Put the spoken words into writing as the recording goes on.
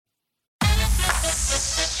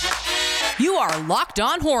You are Locked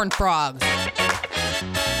On Horned Frogs,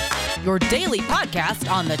 your daily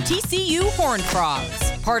podcast on the TCU Horned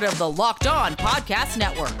Frogs, part of the Locked On Podcast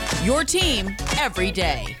Network, your team every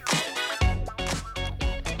day.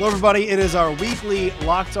 Hello, everybody. It is our weekly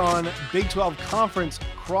Locked On Big 12 Conference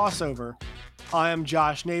crossover. I am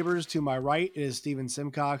Josh Neighbors. To my right, it is Steven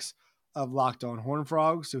Simcox of Locked On Horned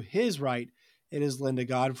Frogs. To his right, it is Linda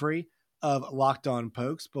Godfrey of Locked On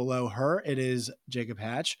Pokes. Below her, it is Jacob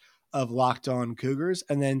Hatch of Locked On Cougars.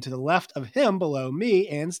 And then to the left of him, below me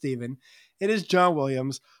and Steven, it is John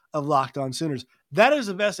Williams of Locked On Sooners. That is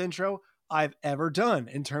the best intro I've ever done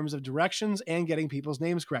in terms of directions and getting people's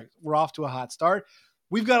names correct. We're off to a hot start.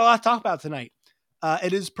 We've got a lot to talk about tonight.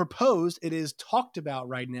 It is proposed, it is talked about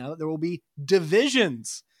right now that there will be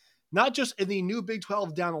divisions, not just in the new Big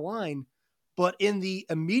 12 down the line, but in the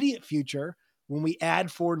immediate future when we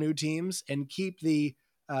add 4 new teams and keep the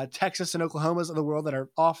Texas and Oklahomas of the world that are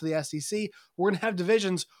off the SEC. We're going to have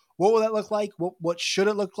divisions. What will that look like? What should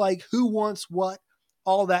it look like? Who wants what?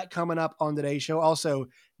 All that coming up on today's show. Also,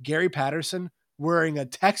 Gary Patterson wearing a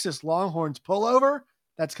Texas Longhorns pullover.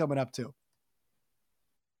 That's coming up too.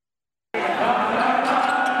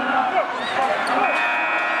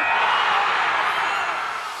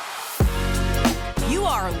 You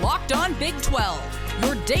are Locked On Big 12.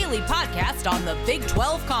 Your daily podcast on the Big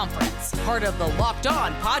 12 Conference, part of the Locked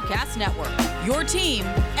On Podcast Network, your team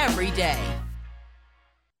every day.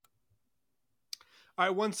 All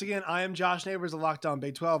right, once again, I am Josh Neighbors of Locked On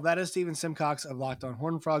Big 12. That is Steven Simcox of Locked On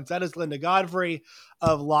Horned Frogs. That is Linda Godfrey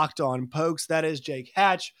of Locked On Pokes. That is Jake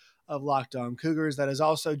Hatch of Locked On Cougars. That is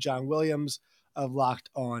also John Williams of Locked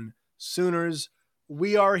On Sooners.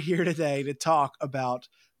 We are here today to talk about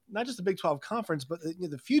not just the Big 12 Conference, but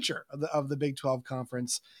the future of the Big 12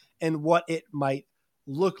 Conference and what it might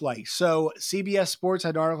look like. So CBS Sports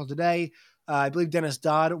had an article today. I believe Dennis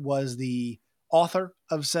Dodd was the author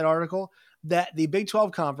of said article, that the Big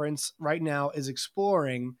 12 Conference right now is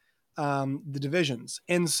exploring the divisions.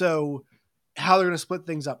 And so how they're going to split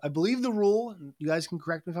things up. I believe the rule, you guys can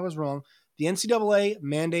correct me if I was wrong, the NCAA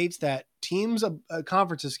mandates that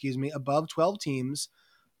conferences above 12 teams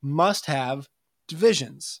must have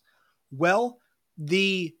divisions. Well,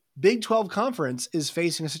 the Big 12 Conference is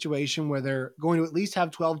facing a situation where they're going to at least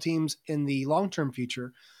have 12 teams in the long-term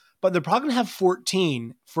future, but they're probably going to have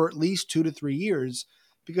 14 for at least 2 to 3 years,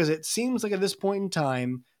 because it seems like at this point in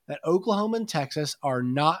time that Oklahoma and Texas are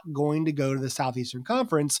not going to go to the Southeastern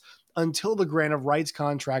Conference until the grant of rights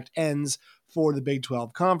contract ends for the Big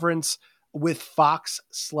 12 Conference with Fox/ESPN.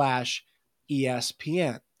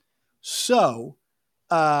 So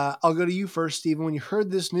I'll go to you first, Steven. When you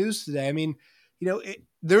heard this news today, I mean,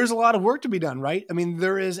 there's a lot of work to be done, right? I mean,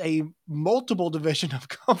 there is a multiple division of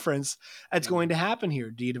conference that's going to happen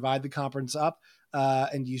here. Do you divide the conference up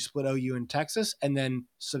and do you split OU and Texas and then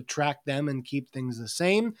subtract them and keep things the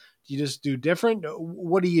same? Do you just do different?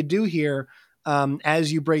 What do you do here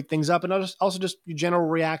as you break things up? And also just your general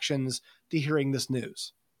reactions to hearing this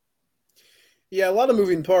news. Yeah, a lot of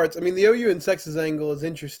moving parts. I mean, the OU and Texas angle is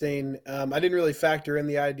interesting. I didn't really factor in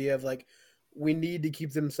the idea of we need to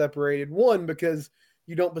keep them separated. One, because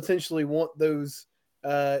you don't potentially want those,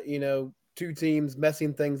 2 teams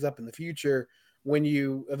messing things up in the future when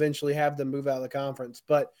you eventually have them move out of the conference.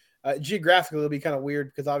 But geographically, it'll be kind of weird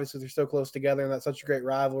because obviously they're so close together and that's such a great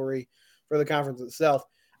rivalry for the conference itself.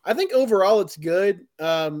 I think overall it's good.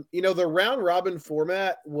 The round robin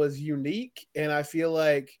format was unique, and I feel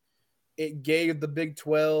like it gave the Big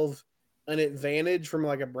 12 an advantage from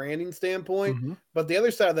a branding standpoint. Mm-hmm. But the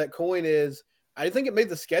other side of that coin is I think it made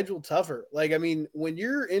the schedule tougher. When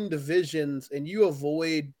you're in divisions and you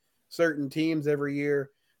avoid certain teams every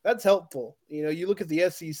year, that's helpful. You look at the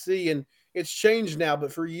SEC and it's changed now,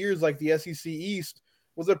 but for years, the SEC East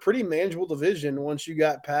was a pretty manageable division once you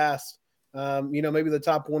got past, maybe the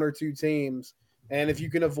top 1 or 2 teams. And if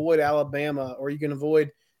you can avoid Alabama or you can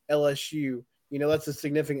avoid LSU, that's a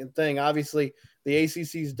significant thing. Obviously, the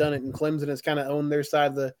ACC's done it, and Clemson has kind of owned their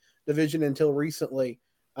side of the division until recently.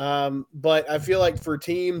 But I feel like for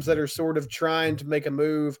teams that are sort of trying to make a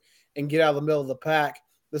move and get out of the middle of the pack,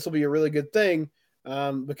 this will be a really good thing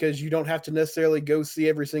because you don't have to necessarily go see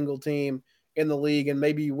every single team in the league, and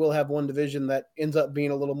maybe you will have one division that ends up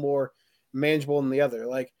being a little more manageable than the other.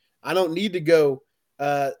 I don't need to go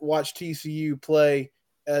watch TCU play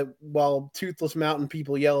while Toothless Mountain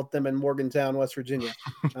people yell at them in Morgantown, West Virginia.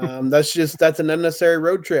 That's an unnecessary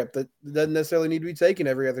road trip that doesn't necessarily need to be taken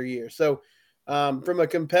every other year. So from a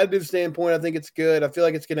competitive standpoint, I think it's good. I feel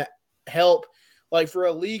like it's going to help for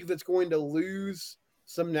a league that's going to lose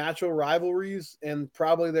some natural rivalries, and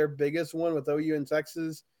probably their biggest one with OU and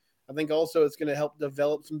Texas I think also it's going to help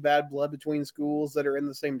develop some bad blood between schools that are in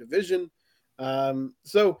the same division.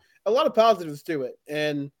 So a lot of positives to it.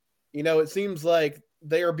 And, it seems like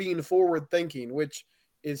they are being forward thinking, which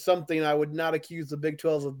is something I would not accuse the Big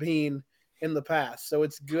 12 of being in the past. So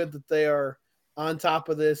it's good that they are on top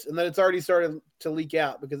of this, and then it's already started to leak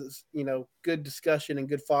out because it's, good discussion and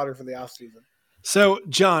good fodder for the offseason. So,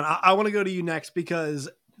 John, I want to go to you next because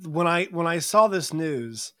when I saw this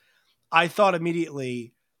news, I thought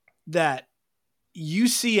immediately that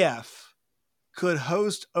UCF could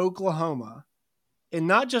host Oklahoma in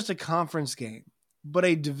not just a conference game, but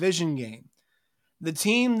a division game. The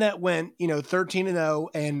team that went, 13-0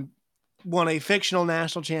 and won a fictional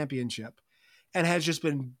national championship and has just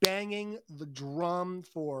been banging the drum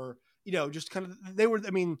for, just kind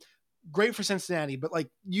of, great for Cincinnati, but like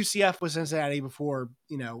UCF was Cincinnati before,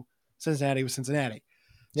 Cincinnati was Cincinnati.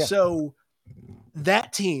 Yeah. So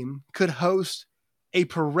that team could host a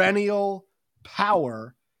perennial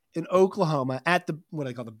power in Oklahoma at what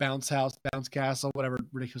I call the bounce house, bounce castle, whatever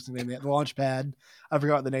ridiculous name they have, the launch pad. I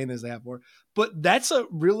forgot what the name is they have for, but that's a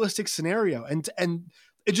realistic scenario. And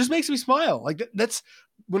it just makes me smile. Like that's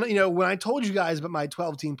when I told you guys about my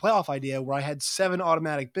 12-team playoff idea where I had 7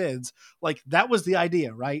 automatic bids, like that was the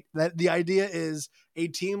idea, right? That the idea is a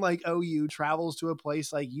team like OU travels to a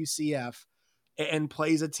place like UCF and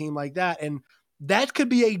plays a team like that. And that could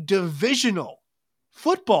be a divisional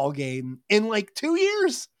football game in like 2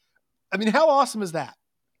 years. I mean, how awesome is that?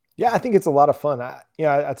 Yeah, I think it's a lot of fun.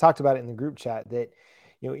 I talked about it in the group chat that,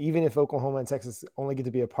 even if Oklahoma and Texas only get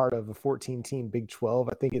to be a part of a 14-team Big 12,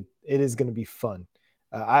 I think it is going to be fun.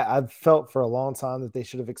 I've felt for a long time that they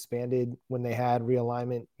should have expanded when they had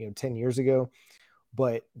realignment, 10 years ago,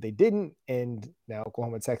 but they didn't. And now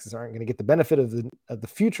Oklahoma and Texas aren't going to get the benefit of the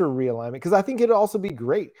future realignment, because I think it'd also be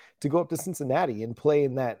great to go up to Cincinnati and play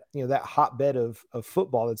in that, that hotbed of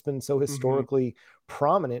football that's been so historically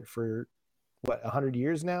prominent for 100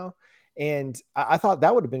 years now. And I thought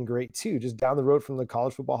that would have been great too, just down the road from the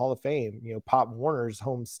College Football Hall of Fame, Pop Warner's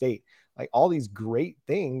home state, like all these great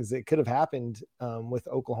things that could have happened with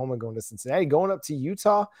Oklahoma going to Cincinnati, going up to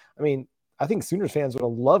Utah. I mean, I think Sooners fans would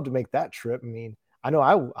have loved to make that trip. I mean, I know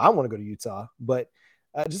I want to go to Utah, but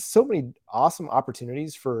just so many awesome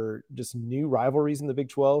opportunities for just new rivalries in the Big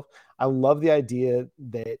 12. I love the idea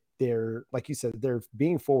that they're, like you said, they're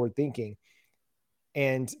being forward thinking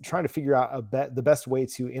and trying to figure out the best way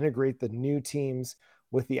to integrate the new teams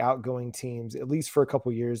with the outgoing teams, at least for a couple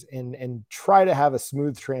of years, and try to have a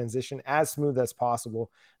smooth transition, as smooth as possible.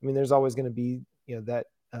 I mean, there's always going to be, that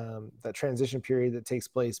transition period that takes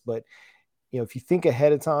place, but if you think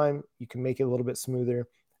ahead of time, you can make it a little bit smoother.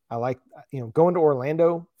 I like, going to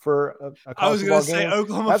Orlando for a college football game.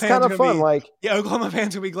 Oklahoma that's kind of fun. Oklahoma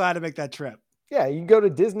fans will be glad to make that trip. Yeah, you can go to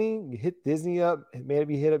Disney, you hit Disney up,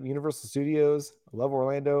 maybe hit up Universal Studios. I love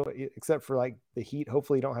Orlando, except for like the heat.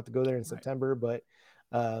 Hopefully you don't have to go there in September, but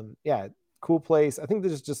yeah, cool place. I think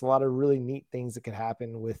there's just a lot of really neat things that could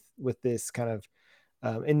happen with this kind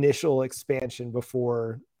of initial expansion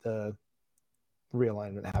before the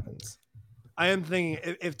realignment happens. I am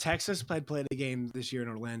thinking if Texas had played a game this year in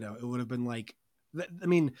Orlando, it would have been like, I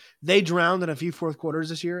mean, they drowned in a few fourth quarters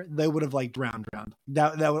this year. They would have like drowned.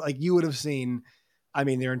 That would, like, you would have seen, I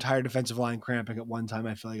mean, their entire defensive line cramping at one time,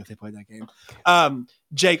 I feel like, if they played that game.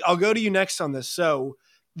 Jake, I'll go to you next on this. So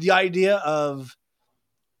the idea of,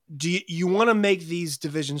 do you want to make these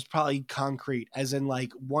divisions probably concrete, as in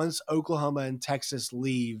like once Oklahoma and Texas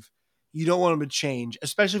leave, you don't want them to change,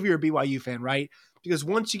 especially if you're a BYU fan, right? Because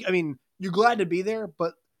once you're glad to be there,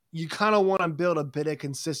 but you kind of want to build a bit of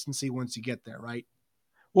consistency once you get there, right?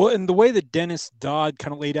 Well, and the way that Dennis Dodd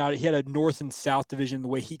kind of laid out, he had a North and South division, the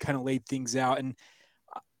way he kind of laid things out. And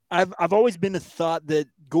I've always been a thought that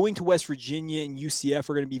going to West Virginia and UCF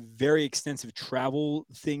are going to be very extensive travel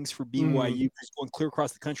things for BYU, going clear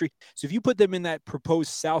across the country. So if you put them in that proposed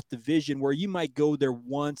South division where you might go there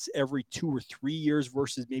once every 2 or 3 years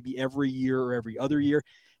versus maybe every year or every other year,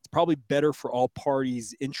 it's probably better for all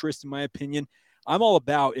parties' interest, in my opinion. I'm all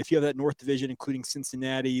about, if you have that North division, including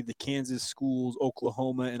Cincinnati, the Kansas schools,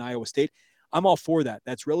 Oklahoma, and Iowa State, I'm all for that.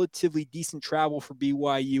 That's relatively decent travel for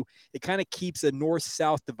BYU. It kind of keeps a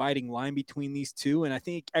north-south dividing line between these two, and I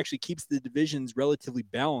think it actually keeps the divisions relatively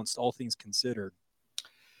balanced, all things considered.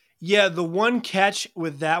 Yeah, the one catch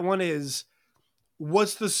with that one is,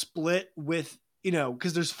 what's the split with,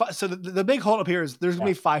 because there's so the big hold up here is there's going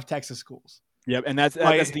to be 5 Texas schools. Yep, and that's the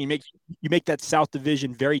thing. You make that South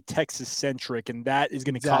Division very Texas-centric, and that is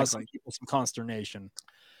going to cause some people some consternation.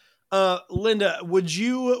 Linda, would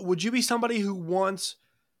you be somebody who wants,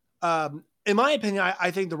 in my opinion,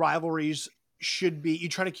 I think the rivalries should be, you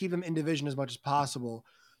try to keep them in division as much as possible.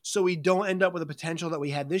 so we don't end up with the potential that we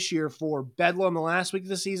had this year for Bedlam the last week of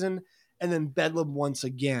the season and then Bedlam once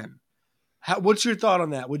again. What's your thought on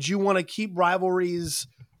that? Would you want to keep rivalries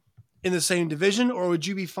in the same division, or would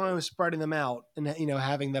you be fine with spreading them out and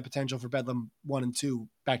having that potential for Bedlam 1 and 2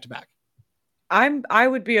 back to back? I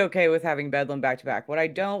would be okay with having Bedlam back to back. What I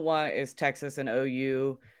don't want is Texas and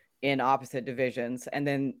OU in opposite divisions, and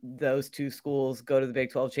then those two schools go to the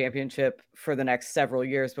Big 12 championship for the next several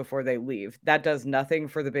years before they leave. That does nothing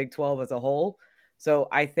for the Big 12 as a whole. So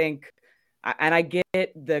I think, and I get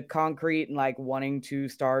the concrete and like wanting to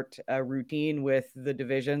start a routine with the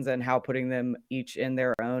divisions and how putting them each in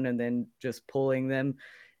their own and then just pulling them.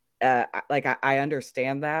 I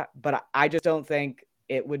understand that, but I just don't think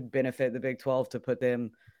it would benefit the Big 12 to put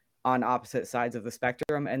them on opposite sides of the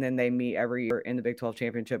spectrum, and then they meet every year in the Big 12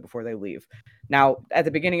 championship before they leave. Now, at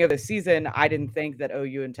the beginning of the season, I didn't think that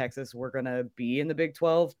OU and Texas were going to be in the Big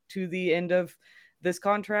 12 to the end of this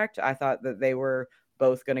contract. I thought that they were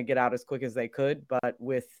both going to get out as quick as they could, but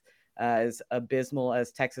with as abysmal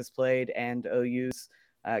as Texas played and OU's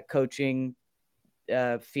coaching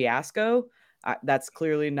fiasco, that's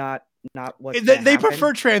clearly not what they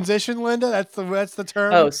prefer transition, Linda. That's the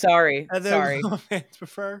term. Oh, sorry. Sorry. Fans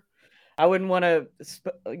prefer. I wouldn't want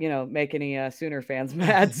to, make any Sooner fans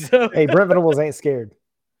mad. So. Hey, Brent Venables ain't scared.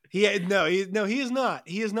 He is not.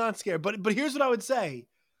 He is not scared. But here's what I would say.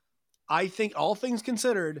 I think all things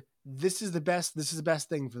considered, this is the best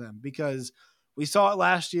thing for them, because we saw it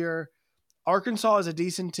last year. Arkansas is a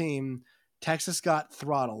decent team. Texas got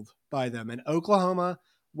throttled by them, and Oklahoma,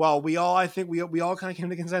 while we all kind of came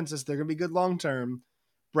to consensus they're going to be good long term,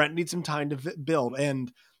 Brent needs some time to build.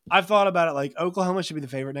 And I've thought about it, like Oklahoma should be the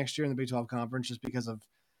favorite next year in the Big 12 conference, just because of,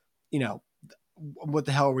 what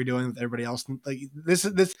the hell are we doing with everybody else? Like this,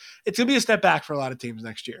 it's going to be a step back for a lot of teams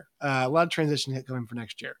next year. A lot of transition hit coming for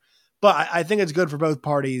next year, but I think it's good for both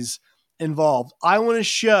parties involved. I want to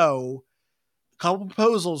show a couple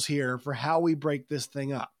proposals here for how we break this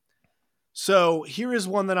thing up. So here is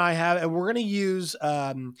one that I have, and we're going to use,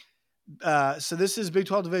 so this is Big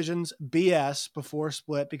 12 divisions, BS before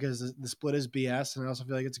split, because the split is BS, and I also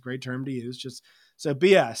feel like it's a great term to use. So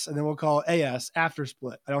BS, and then we'll call it AS after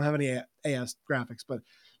split. I don't have any AS graphics, but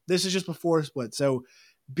this is just before split. So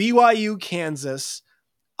BYU, Kansas,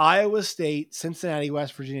 Iowa State, Cincinnati,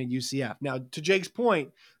 West Virginia, UCF. Now, to Jake's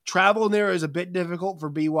point, travel in there is a bit difficult for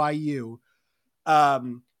BYU,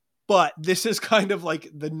 but this is kind of like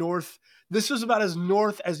the north. This was about as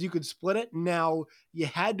north as you could split it. Now, you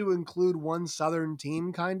had to include one southern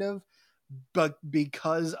team kind of, but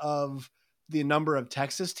because of the number of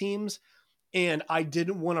Texas teams, and I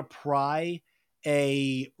didn't want to pry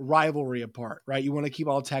a rivalry apart, right? You want to keep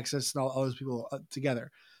all Texas and all those people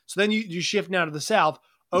together. So then you shift now to the south: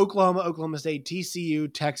 Oklahoma, Oklahoma State,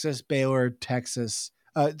 TCU, Texas, Baylor, Texas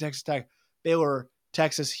Tech, Baylor,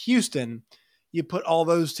 Texas, Houston. You put all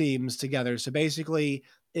those teams together. So basically,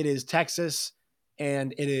 it is Texas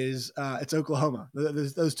and it's Oklahoma.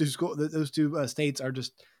 Those two states are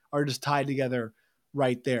just tied together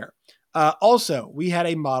right there. Also, we had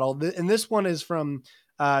a model, and this one is from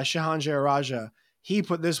Shahan Jayaraja. He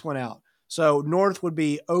put this one out. So north would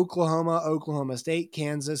be Oklahoma, Oklahoma State,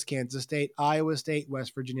 Kansas, Kansas State, Iowa State,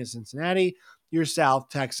 West Virginia, Cincinnati. Your south,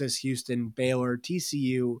 Texas, Houston, Baylor,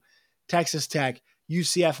 TCU, Texas Tech,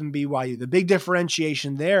 UCF, and BYU. The big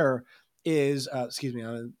differentiation there is, I'm going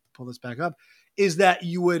to pull this back up, is that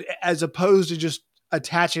you would, as opposed to just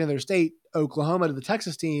attaching another state, Oklahoma, to the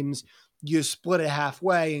Texas teams, you split it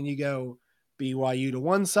halfway and you go BYU to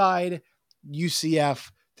one side,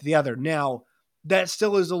 UCF to the other. Now, that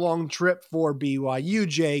still is a long trip for BYU,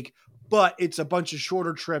 Jake, but it's a bunch of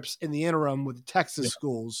shorter trips in the interim with the Texas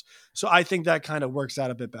schools. So I think that kind of works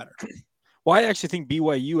out a bit better. Well, I actually think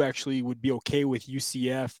BYU actually would be okay with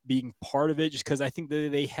UCF being part of it, just because I think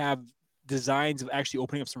that they have designs of actually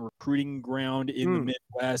opening up some recruiting ground in the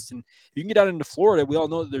Midwest. And if you can get out into Florida, we all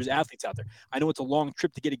know that there's athletes out there. I know it's a long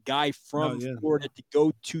trip to get a guy from Florida to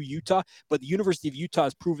go to Utah, but the University of Utah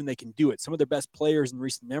has proven they can do it. Some of their best players in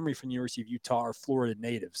recent memory from the University of Utah are Florida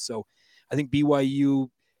natives. So I think BYU,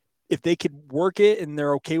 if they could work it and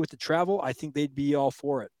they're okay with the travel, I think they'd be all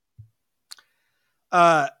for it.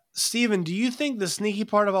 Steven, do you think the sneaky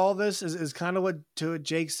part of all this is kind of what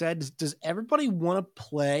Jake said? Does everybody want to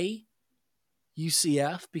play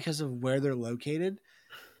UCF because of where they're located?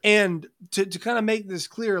 And to kind of make this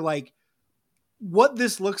clear, like what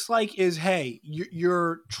this looks like is, hey,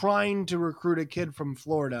 you're trying to recruit a kid from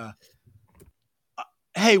Florida.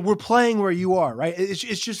 Hey, we're playing where you are, right? It's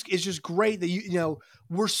just great that you know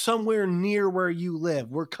we're somewhere near where you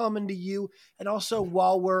live. We're coming to you, and also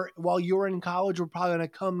while you're in college, we're probably going to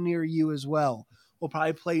come near you as well. will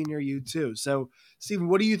probably play near you too. So, Stephen,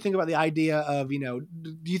 what do you think about the idea of, do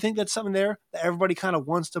you think that's something there that everybody kind of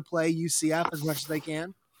wants to play UCF as much as they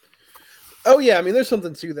can? Oh, yeah. I mean, there's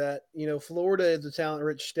something to that. Florida is a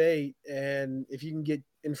talent-rich state, and if you can get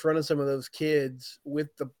in front of some of those kids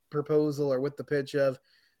with the proposal or with the pitch of,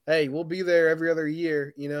 hey, we'll be there every other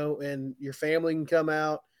year, and your family can come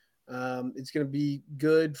out. It's going to be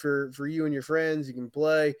good for you and your friends. You can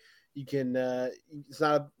play. You can it's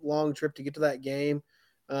not a long trip to get to that game.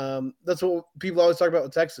 That's what people always talk about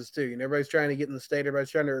with Texas too. Everybody's trying to get in the state. Everybody's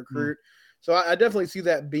trying to recruit. So I definitely see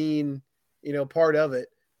that being, part of it.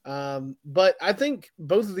 But I think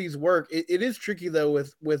both of these work. It is tricky though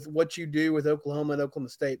with what you do with Oklahoma and Oklahoma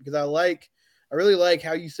State, because I really like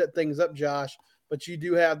how you set things up, Josh. But you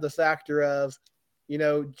do have the factor of,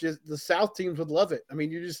 just the South teams would love it. I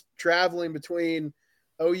mean, you're just traveling between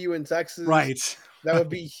OU and Texas. Right. That would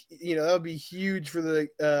be, that would be huge for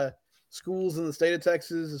the schools in the state of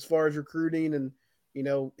Texas as far as recruiting and,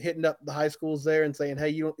 hitting up the high schools there and saying, hey,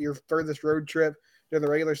 your furthest road trip during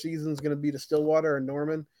the regular season is going to be to Stillwater and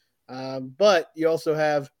Norman. But you also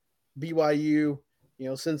have BYU,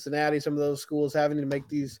 Cincinnati, some of those schools having to make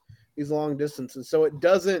these long distances. So it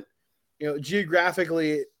doesn't,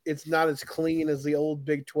 geographically, it's not as clean as the old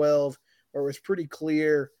Big 12, where it was pretty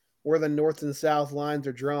clear where the north and south lines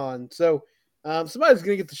are drawn. So somebody's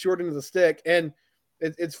going to get the short end of the stick. And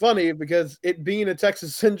it's funny because it being a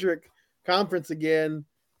Texas-centric conference again,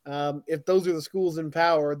 if those are the schools in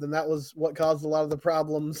power, then that was what caused a lot of the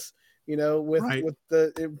problems, with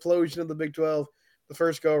the implosion of the Big 12 the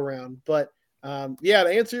first go-around. But, to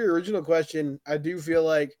answer your original question, I do feel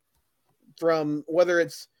like from whether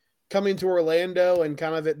it's coming to Orlando and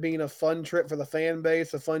kind of it being a fun trip for the fan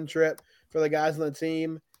base, a fun trip for the guys on the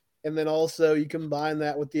team, and then also you combine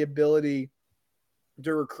that with the ability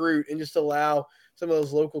to recruit and just allow some of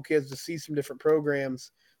those local kids to see some different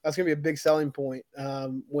programs, that's going to be a big selling point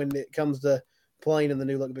when it comes to playing in the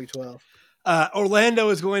new look Big 12. Orlando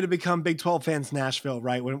is going to become Big 12 fans Nashville,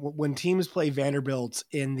 right? When teams play Vanderbilt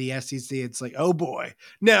in the SEC, it's like, oh boy.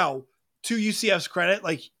 Now, to UCF's credit,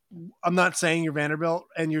 like, I'm not saying you're Vanderbilt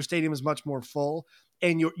and your stadium is much more full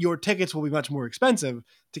and your tickets will be much more expensive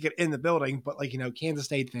to get in the building. But Kansas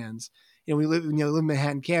State fans, we live in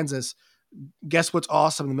Manhattan, Kansas. Guess what's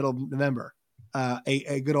awesome in the middle of November?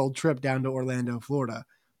 A good old trip down to Orlando, Florida.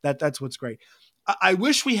 That's what's great. I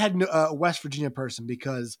wish we had a West Virginia person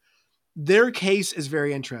because their case is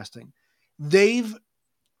very interesting.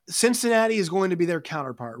 Cincinnati is going to be their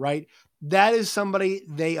counterpart, right? That is somebody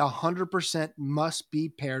they 100% must be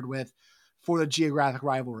paired with for the geographic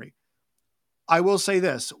rivalry. I will say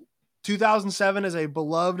this, 2007 is a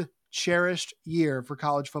beloved, cherished year for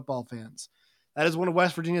college football fans. That is one of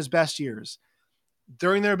West Virginia's best years.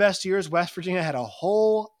 During their best years, West Virginia had a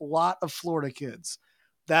whole lot of Florida kids.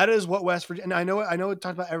 That is what West Virginia, and I know it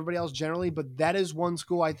talked about everybody else generally, but that is one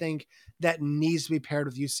school I think that needs to be paired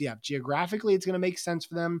with UCF. Geographically, it's going to make sense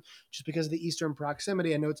for them just because of the eastern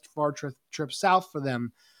proximity. I know it's a far trip south for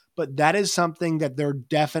them, but that is something that they're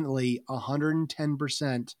definitely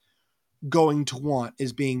 110% going to want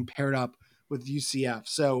is being paired up with UCF.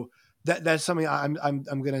 So that's something I'm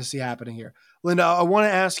going to see happening here. Linda, I want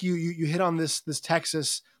to ask you, you hit on this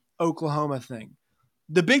Texas Oklahoma thing.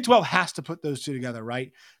 The Big 12 has to put those two together,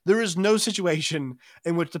 right? There is no situation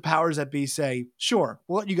in which the powers that be say, sure,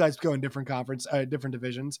 we'll let you guys go in different different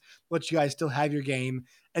divisions, let you guys still have your game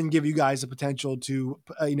and give you guys the potential to,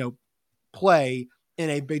 play in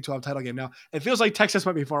a Big 12 title game. Now, it feels like Texas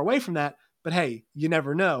might be far away from that, but hey, you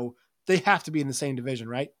never know. They have to be in the same division,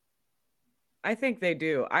 right? I think they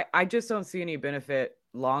do. I just don't see any benefit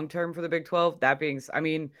long-term for the Big 12. That being,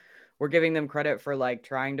 we're giving them credit for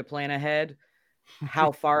trying to plan ahead.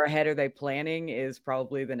 How far ahead are they planning is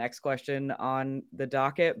probably the next question on the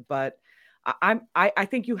docket. But I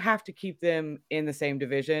think you have to keep them in the same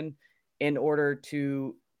division in order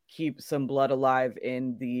to keep some blood alive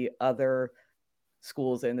in the other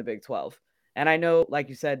schools in the Big 12. And I know, like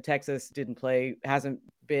you said, Texas hasn't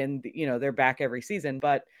been, they're back every season,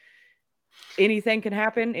 but anything can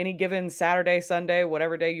happen any given Saturday, Sunday,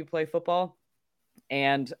 whatever day you play football.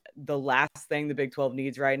 And the last thing the Big 12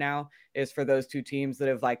 needs right now is for those two teams that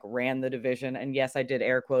have ran the division. And yes, I did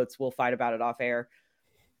air quotes. We'll fight about it off air.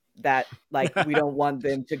 That we don't want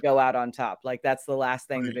them to go out on top. That's the last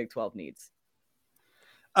thing the Big 12 needs.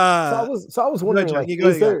 So I was wondering,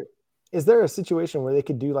 is there a situation where they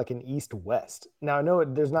could do an East-West? Now I know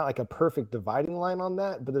there's not a perfect dividing line on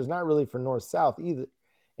that, but there's not really for North-South either.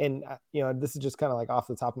 And this is just kind of like off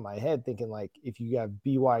the top of my head, thinking like if you have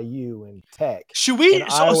BYU and Tech, should we and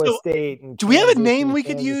Iowa State, and do we have a Kansas name and we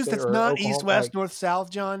could Kansas use State that's or not Oklahoma, East, West, like, North, South,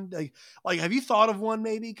 John? Like have you thought of one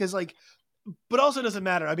maybe? Because but also it doesn't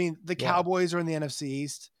matter. I mean, the Cowboys are in the NFC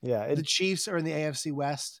East. Yeah, the Chiefs are in the AFC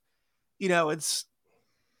West.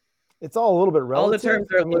 It's all a little bit relative. All the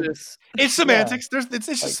terms are loose. It's semantics. It's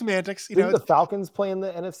just semantics. Didn't the Falcons play in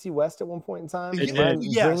the NFC West at one point in time? They Am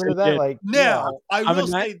did. I dreaming of that? Like now, I will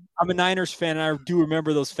say I'm a Niners fan, and I do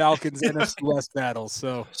remember those Falcons NFC West battles.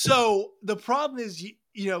 So the problem is,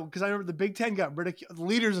 because I remember the Big Ten got ridiculed.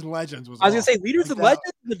 Leaders and Legends was. I was gonna say Leaders and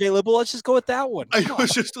Legends is available. Let's just go with that one.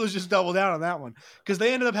 Let's just double down on that one because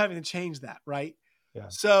they ended up having to change that, right? Yeah.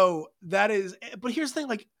 So that is, but here's the thing: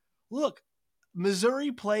 like, look,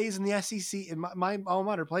 Missouri plays in the SEC, and my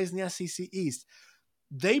alma mater plays in the SEC East.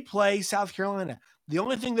 They play South Carolina. The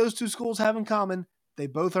only thing those two schools have in common, they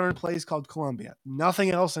both are in a place called Columbia. Nothing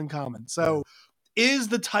else in common. So is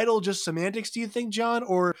the title just semantics, do you think, John?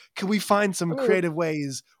 Or can we find some creative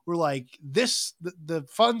ways where like this, the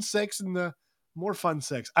fun six and the more fun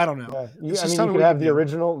six? I don't know. Yeah. You could have the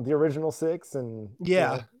original six and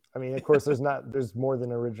of course there's more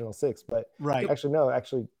than original six, but actually,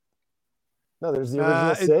 no, there's the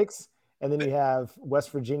original six, and then you have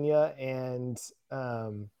West Virginia and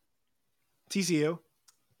TCU.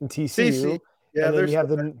 And then you have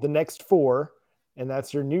the next four, and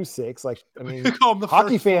that's your new six. Like, I mean,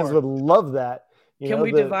 hockey fans would love that. Can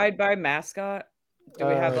we divide by mascot? Do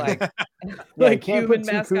we have like can't put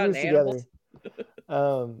two Cougars together.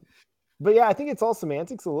 But yeah, I think it's all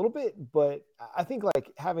semantics a little bit, but I think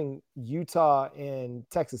like having Utah and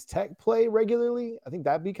Texas Tech play regularly, I think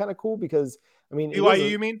that'd be kind of cool because I mean,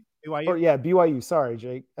 BYU, you mean? BYU? Or, yeah, BYU. Sorry,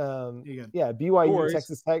 Jake. BYU and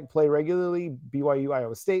Texas Tech play regularly. BYU,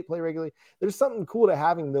 Iowa State play regularly. There's something cool to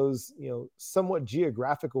having those, somewhat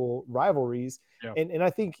geographical rivalries. Yeah. And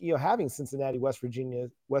I think, having Cincinnati, West Virginia,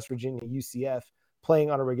 UCF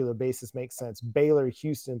playing on a regular basis makes sense. Baylor,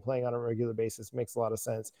 Houston playing on a regular basis makes a lot of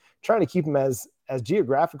sense. Trying to keep them as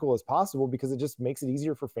geographical as possible because it just makes it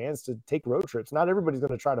easier for fans to take road trips. Not everybody's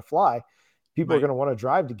going to try to fly. People are going to want to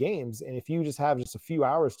drive to games. And if you just have just a few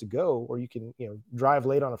hours to go, or you can, drive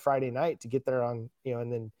late on a Friday night to get there on,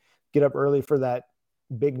 and then get up early for that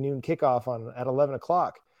big noon kickoff at 11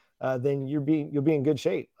 o'clock, then you'll be in good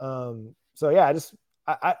shape. So yeah,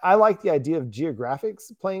 I like the idea of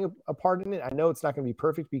geographics playing a part in it. I know it's not going to be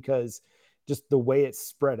perfect because just the way it's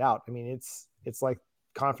spread out. I mean, it's like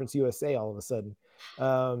Conference USA all of a sudden.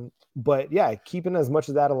 But yeah, keeping as much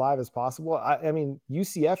of that alive as possible. I mean,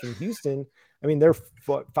 UCF and Houston, I mean, they're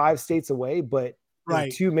 5 states away, but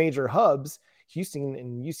two major hubs, Houston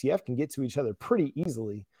and UCF can get to each other pretty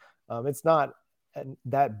easily. It's not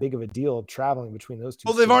that big of a deal traveling between those two.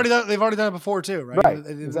 Well, they've already done it before too, right? Right,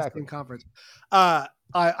 exactly. In conference.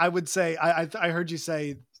 I would say I heard you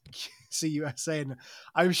say CUSA, and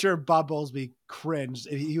I'm sure Bob Bowlesby cringed.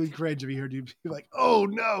 He would cringe if he heard you be like, "Oh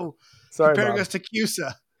no, sorry, comparing Bob. us to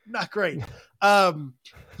CUSA." Not great.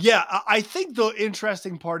 I think the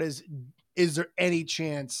interesting part is there any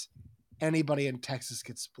chance anybody in Texas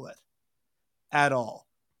gets split at all?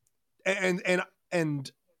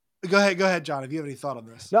 And go ahead, John, if you have any thought on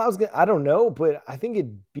this. No, I don't know, but I think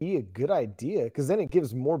it'd be a good idea because then it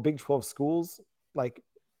gives more Big 12 schools like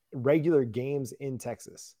regular games in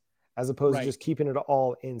Texas as opposed to just keeping it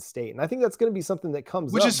all in state. And I think that's going to be something that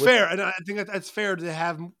comes which is fair. And I think that's fair to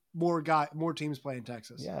have more teams play in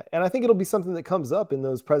Texas. Yeah. And I think it'll be something that comes up in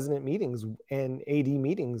those president meetings and AD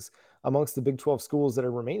meetings amongst the Big 12 schools that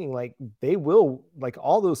are remaining. Like they will, like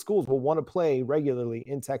all those schools will want to play regularly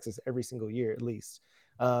in Texas every single year, at least.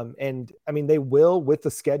 And I mean, they will with the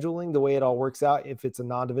scheduling, the way it all works out. If it's a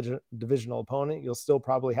non-divisional opponent, you'll still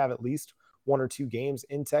probably have at least 1 or 2 games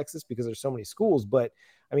in Texas because there's so many schools. But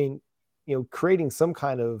I mean, creating some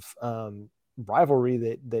kind of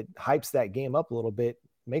rivalry that hypes that game up a little bit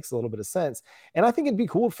makes a little bit of sense. And I think it'd be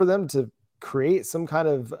cool for them to create some kind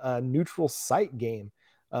of neutral site game,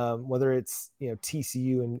 whether it's,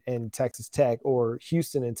 TCU and Texas Tech or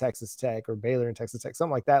Houston and Texas Tech or Baylor and Texas Tech,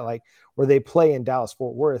 something like that, like where they play in Dallas,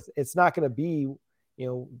 Fort Worth. It's not going to be,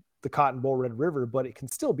 the Cotton Bowl, Red River, but it can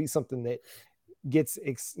still be something that gets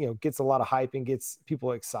a lot of hype and gets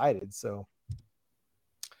people excited. So.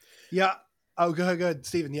 Yeah. Oh, go ahead,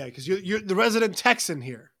 Stephen. Yeah. Cause you're the resident Texan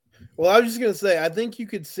here. Well, I was just going to say, I think you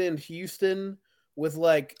could send Houston with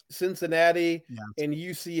like Cincinnati and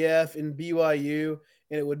UCF and BYU,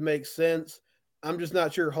 and it would make sense. I'm just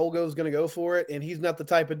not sure Holgo's going to go for it. And he's not the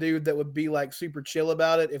type of dude that would be like super chill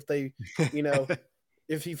about it if they,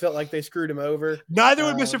 if he felt like they screwed him over. Neither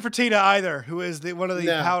would Mr. Fertitta either, who is one of the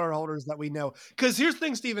No. powder holders that we know. Because here's the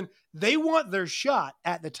thing, Stephen, they want their shot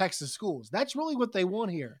at the Texas schools. That's really what they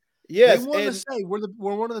want here. Yes, they want to say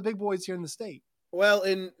we're one of the big boys here in the state. Well,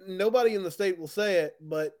 and nobody in the state will say it,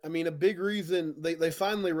 but I mean, a big reason they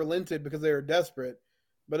finally relented because they were desperate.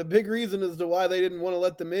 But a big reason as to why they didn't want to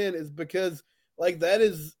let them in is because, like, that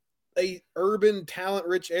is a urban,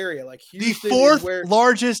 talent-rich area. Like Houston, the fourth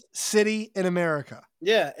largest city in America.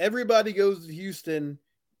 Yeah, everybody goes to Houston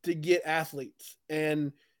to get athletes,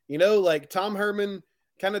 and like Tom Herman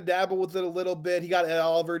kind of dabbled with it a little bit. He got Ed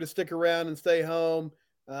Oliver to stick around and stay home,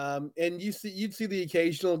 and you'd see the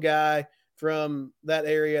occasional guy from that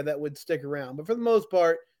area that would stick around. But for the most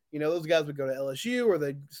part, those guys would go to LSU or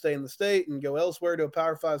they'd stay in the state and go elsewhere to a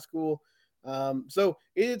Power 5 school. So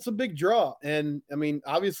it's a big draw. And I mean,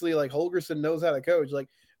 obviously, like, Holgorsen knows how to coach. Like,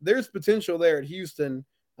 there's potential there at Houston.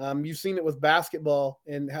 You've seen it with basketball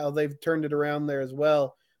and how they've turned it around there as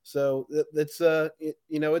well. So it's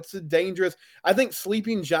it's a dangerous. I think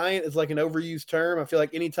sleeping giant is like an overused term. I feel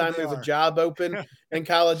like anytime there's a job open in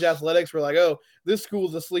college athletics, we're like, oh, this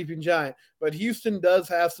school's a sleeping giant. But Houston does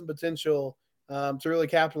have some potential to really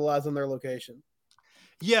capitalize on their location.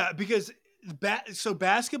 Yeah, because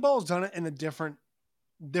basketball has done it in a different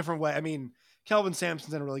way. I mean, Kelvin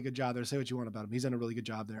Sampson's done a really good job there. Say what you want about him. He's done a really good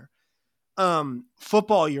job there.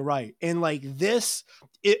 Football, you're right. And like this,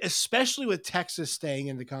 especially with Texas staying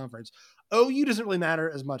in the conference, OU doesn't really matter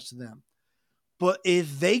as much to them. But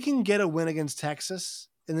if they can get a win against Texas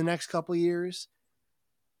in the next couple of years,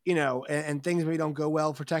 and things maybe don't go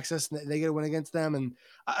well for Texas, and they get a win against them. And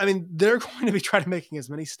I mean, they're going to be trying to making as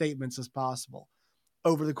many statements as possible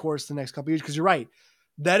over the course of the next couple of years. Because you're right.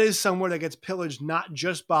 That is somewhere that gets pillaged, not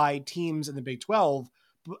just by teams in the Big 12,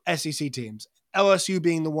 but SEC teams. LSU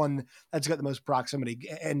being the one that's got the most proximity,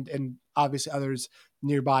 and obviously others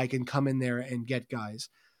nearby can come in there and get guys.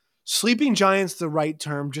 Sleeping giant's the right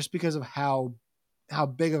term just because of how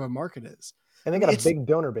big of a market it is. And they got a big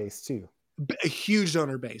donor base too. A huge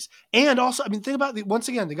donor base. And also, I mean, think about once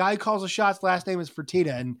again, the guy who calls the shots, last name is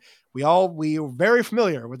Fertitta, and we are very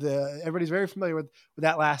familiar with everybody's very familiar with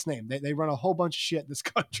that last name. They run a whole bunch of shit in this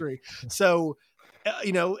country. So,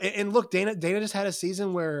 and look, Dana just had a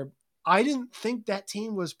season where I didn't think that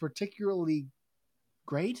team was particularly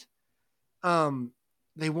great.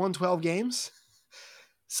 They won 12 games.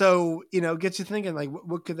 So, gets you thinking, like,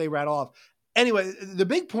 what could they rattle off? Anyway, the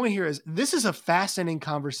big point here is this is a fascinating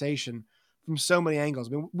conversation from so many angles.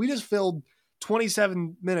 I mean, we just filled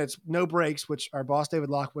 27 minutes, no breaks, which our boss David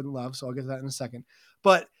Locke wouldn't love, so I'll get to that in a second.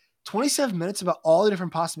 But 27 minutes about all the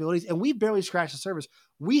different possibilities, and we barely scratched the surface.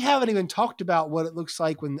 We haven't even talked about what it looks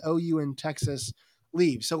like when OU and Texas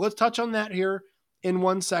leave. So let's touch on that here in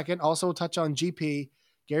 1 second. Also, we'll touch on GP,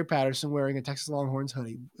 Gary Patterson, wearing a Texas Longhorns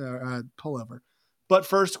hoodie, pullover. But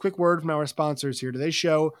first, quick word from our sponsors here. Today's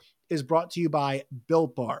show is brought to you by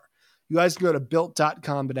Built Bar. You guys can go to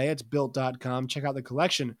Built.com today. It's Built.com. Check out the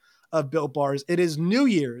collection of Built Bars. It is New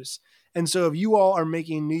Year's. And so if you all are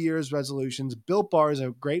making New Year's resolutions, Built Bar is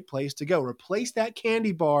a great place to go. Replace that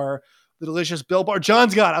candy bar, the delicious Built Bar.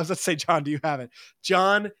 John's got it. I was going to say, John, do you have it?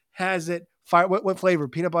 John has it. What flavor?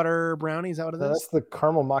 Peanut butter brownie? Is that what it is? That's the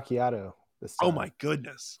caramel macchiato. Oh, my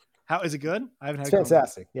goodness. How is it good? I haven't had it. It's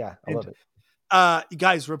fantastic. Yeah, I love it. You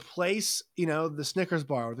guys, replace, the Snickers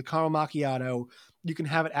bar or the caramel macchiato. You can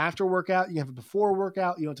have it after workout. You can have it before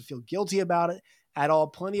workout. You don't have to feel guilty about it at all.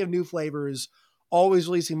 Plenty of new flavors, always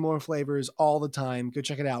releasing more flavors all the time. Go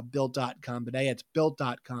check it out. Built.com today. It's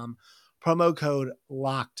Built.com. Promo code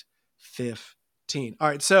LOCKED15. All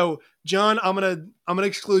right. So John, I'm going to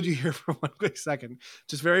exclude you here for one quick second,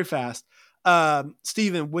 just very fast.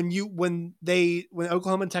 Stephen, when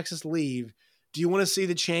Oklahoma and Texas leave, do you want to see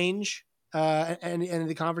the change? And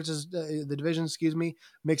the conferences, the divisions,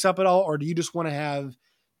 mix up at all? Or do you just want to have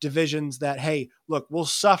divisions that, hey, look, we'll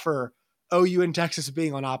suffer OU and Texas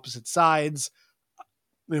being on opposite sides,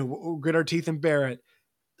 we'll grit our teeth and bear it,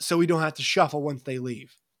 so we don't have to shuffle once they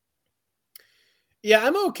leave? Yeah,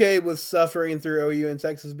 I'm okay with suffering through OU and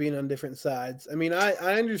Texas being on different sides. I mean, I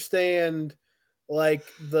understand, like,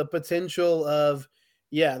 the potential of,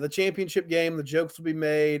 the championship game, the jokes will be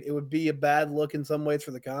made. It would be a bad look in some ways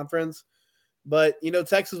for the conference. But,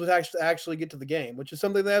 Texas would actually get to the game, which is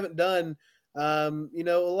something they haven't done, a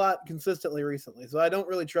lot consistently recently. So I don't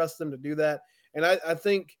really trust them to do that. And I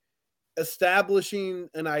think establishing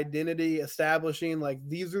an identity, like,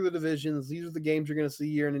 these are the divisions, these are the games you're going to see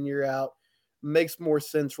year in and year out, makes more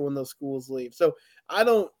sense for when those schools leave. So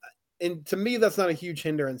and to me, that's not a huge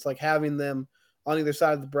hindrance, like having them on either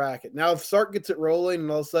side of the bracket. Now, if Sark gets it rolling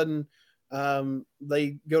and all of a sudden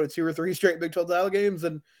they go to 2 or 3 straight Big 12 title games,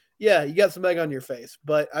 and yeah, you got some egg on your face.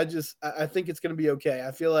 But I think it's going to be okay.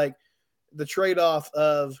 I feel like the trade-off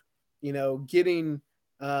of, getting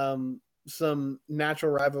some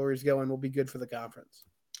natural rivalries going will be good for the conference.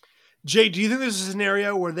 Jay, do you think there's a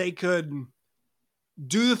scenario where they could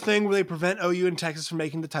do the thing where they prevent OU and Texas from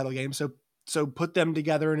making the title game? So put them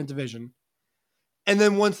together in a division. And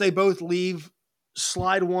then once they both leave,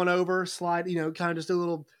 slide one over, kind of just a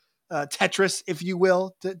little Tetris, if you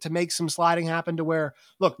will, to make some sliding happen to where,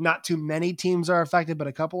 look, not too many teams are affected, but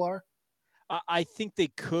a couple are. I think they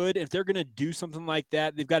could. If they're going to do something like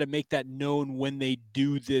that, they've got to make that known when they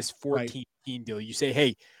do this 14-team deal. You say,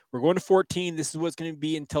 hey, we're going to 14. This is what's going to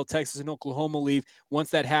be until Texas and Oklahoma leave. Once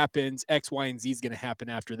that happens, X, Y, and Z is going to happen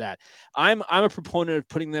after that. I'm a proponent of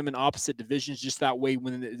putting them in opposite divisions, just that way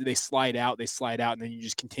when they slide out, and then you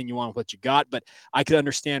just continue on with what you got. But I could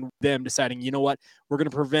understand them deciding, you know what, we're going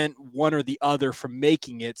to prevent one or the other from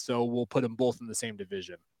making it, so we'll put them both in the same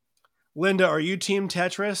division. Linda, are you team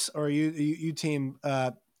Tetris or are you team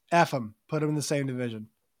F them? Put them in the same division.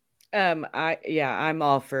 I'm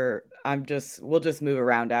all for. We'll just move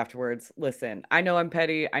around afterwards. Listen, I know I'm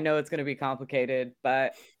petty. I know it's going to be complicated,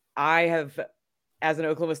 but I have, as an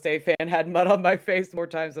Oklahoma State fan, had mud on my face more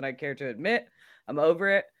times than I care to admit. I'm over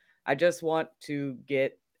it. I just want to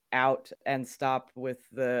get out and stop with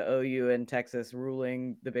the OU and Texas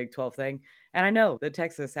ruling the Big 12 thing. And I know that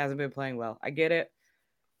Texas hasn't been playing well. I get it.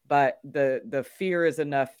 But the fear is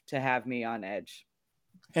enough to have me on edge.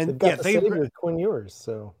 And twin yours,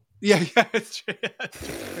 so yeah, it's true.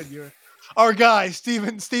 Our guy,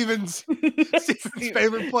 Steven's favorite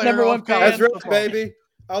player. Number one fan. That's right, baby.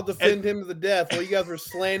 I'll defend him to the death. While you guys were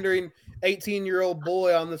slandering 18-year-old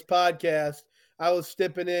boy on this podcast, I was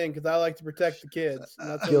stepping in because I like to protect the kids.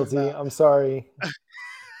 Guilty. I'm sorry.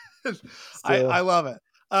 I love it.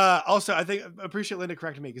 Also, I appreciate Linda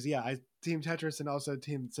correcting me because I team Tetris and also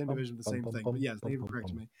team same division, the same thing. But yes, they even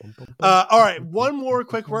corrected me. All right, one more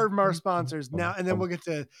quick word from our sponsors now, and then we're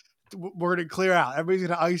going to clear out. Everybody's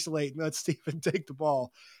going to isolate and let Stephen take the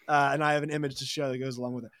ball, and I have an image to show that goes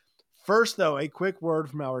along with it. First, though, a quick word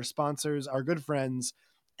from our sponsors, our good friends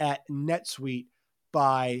at NetSuite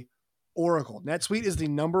by Oracle. NetSuite is the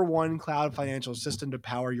 #1 cloud financial system to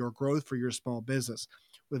power your growth for your small business.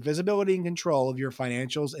 With visibility and control of your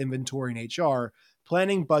financials, inventory, and HR,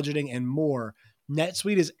 planning, budgeting, and more,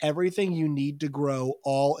 NetSuite is everything you need to grow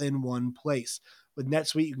all in one place. With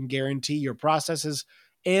NetSuite, you can guarantee your processes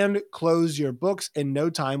and close your books in no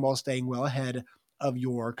time while staying well ahead of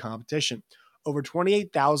your competition. Over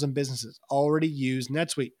 28,000 businesses already use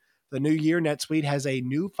NetSuite. The new year, NetSuite has a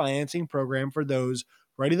new financing program for those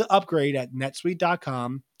ready to upgrade at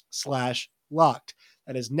netsuite.com/locked.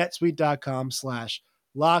 That is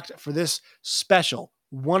netsuite.com/locked for this special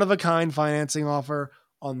one-of-a-kind financing offer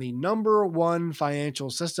on the #1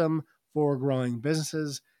 financial system for growing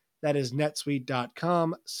businesses. That is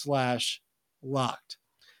netsuite.com/locked.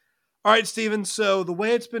 All right, Steven. So the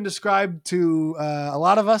way it's been described to a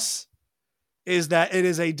lot of us is that it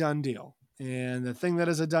is a done deal. And the thing that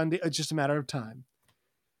is a done deal, it's just a matter of time.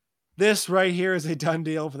 This right here is a done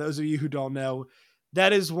deal. For those of you who don't know,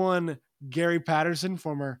 that is one Gary Patterson,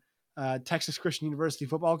 former Texas Christian University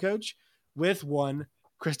football coach, with one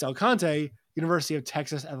Chris Del Conte, University of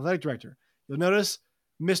Texas athletic director. You'll notice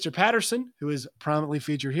Mr. Patterson, who is prominently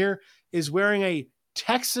featured here, is wearing a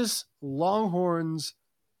Texas Longhorns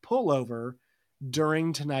pullover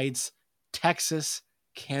during tonight's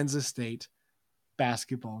Texas-Kansas State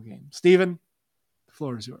basketball game. Steven, the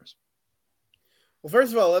floor is yours. Well,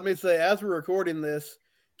 first of all, let me say, as we're recording this,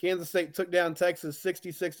 Kansas State took down Texas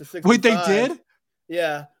 66-65. Wait, they did?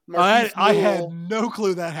 Yeah. I had no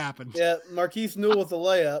clue that happened. Yeah, Marquise Newell with the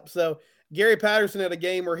layup. So Gary Patterson had a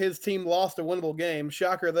game where his team lost a winnable game.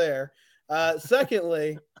 Shocker there.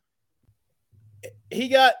 Secondly, he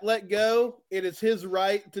got let go. It is his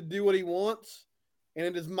right to do what he wants, and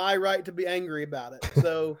it is my right to be angry about it.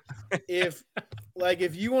 So if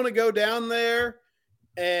you want to go down there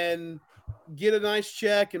and get a nice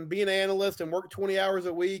check and be an analyst and work 20 hours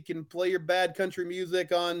a week and play your bad country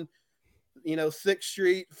music on, 6th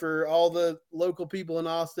Street for all the local people in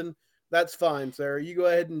Austin, that's fine, sir. You go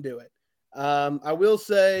ahead and do it. I will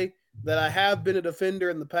say that I have been a defender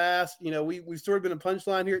in the past. We've sort of been a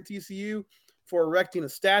punchline here at TCU for erecting a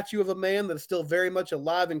statue of a man that is still very much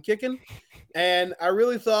alive and kicking. And I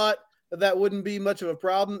really thought that wouldn't be much of a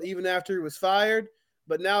problem even after he was fired.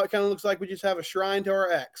 But now it kind of looks like we just have a shrine to our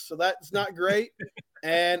ex. So that's not great.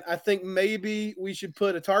 And I think maybe we should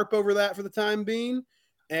put a tarp over that for the time being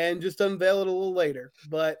and just unveil it a little later.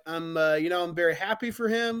 But I'm very happy for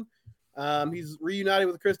him. He's reunited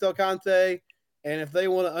with Chris Del Conte, and if they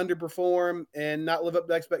want to underperform and not live up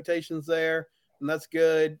to expectations there, then that's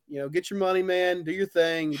good. Get your money, man. Do your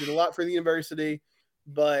thing. You did a lot for the university.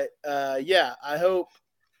 But, I hope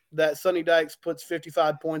that Sonny Dykes puts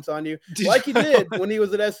 55 points on you like he did when he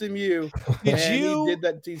was at SMU. He did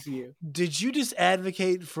that to TCU. Did you just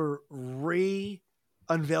advocate for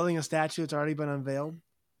unveiling a statue that's already been unveiled?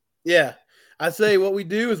 Yeah. I say what we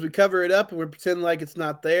do is we cover it up and we pretend like it's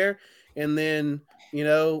not there. And then,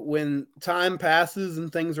 when time passes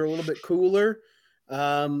and things are a little bit cooler,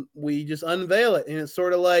 we just unveil it. And it's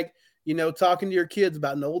sort of like, talking to your kids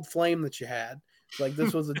about an old flame that you had. It's like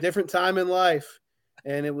this was a different time in life.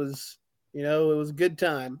 And it was, it was a good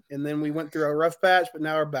time. And then we went through a rough patch, but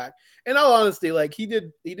now we're back. In all honesty, like he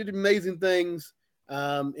did amazing things.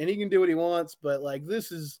 And he can do what he wants, but like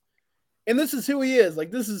this is who he is. Like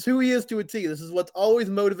this is who he is to a T. This is what's always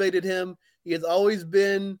motivated him. He has always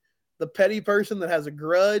been the petty person that has a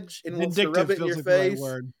grudge and wants to rub it in your face.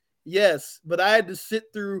 Right. Yes, but I had to sit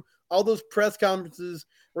through all those press conferences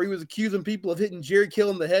where he was accusing people of hitting Jerry Kill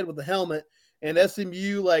in the head with a helmet. And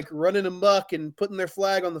SMU like running amok and putting their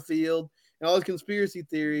flag on the field and all those conspiracy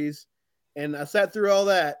theories. And I sat through all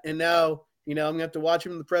that. And now, I'm going to have to watch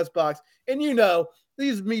him in the press box. And,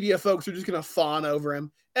 these media folks are just going to fawn over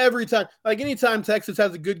him every time. Like anytime Texas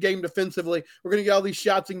has a good game defensively, we're going to get all these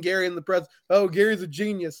shots in Gary in the press. Oh, Gary's a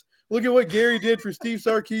genius. Look at what Gary did for Steve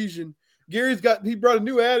Sarkisian. He brought a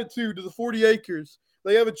new attitude to the 40 acres.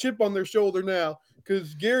 They have a chip on their shoulder now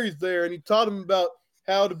because Gary's there and he taught them about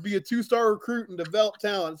how to be a 2-star recruit and develop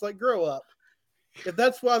talent. It's like, grow up. If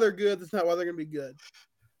that's why they're good, that's not why they're going to be good.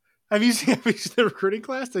 Have you seen the recruiting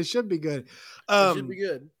class? They should be good. They should be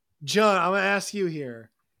good. John, I'm going to ask you here.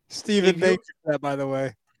 Steven, thank you for that, by the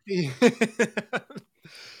way.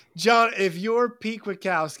 John, if you're Pete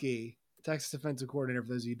Kwiatkowski, Texas defensive coordinator, for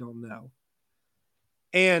those of you who don't know,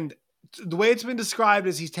 and the way it's been described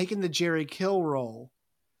is he's taking the Jerry Kill role,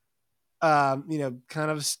 kind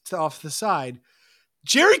of off the side.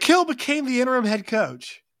 Jerry Kill became the interim head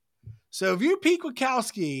coach. So if you're Pete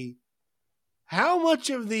Kwiatkowski, how much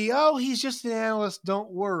of he's just an analyst,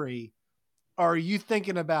 don't worry, are you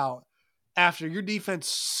thinking about after your defense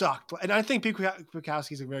sucked? And I think Pete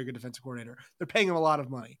Kwiatkowski is a very good defensive coordinator. They're paying him a lot of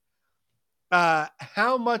money.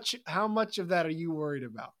 How much of that are you worried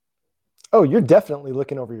about? Oh, you're definitely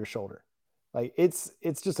looking over your shoulder. Like it's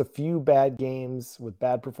just a few bad games with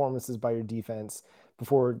bad performances by your defense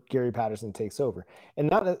before Gary Patterson takes over. And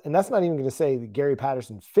that's not even going to say that Gary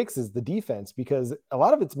Patterson fixes the defense because a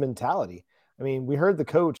lot of it's mentality. I mean, we heard the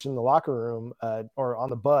coach in the locker room or on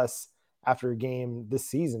the bus after a game this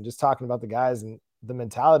season, just talking about the guys and the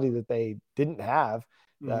mentality that they didn't have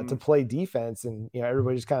to play defense. And,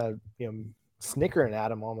 everybody just kind of, snickering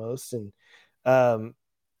at him almost. And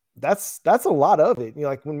that's a lot of it.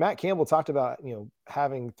 Like when Matt Campbell talked about,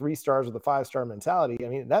 having 3 stars with a 5-star mentality, I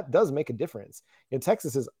mean, that does make a difference.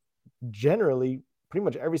 Texas has generally pretty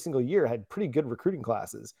much every single year had pretty good recruiting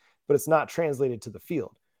classes, but it's not translated to the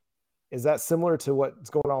field. Is that similar to what's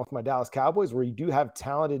going on with my Dallas Cowboys, where you do have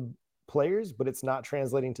talented players, but it's not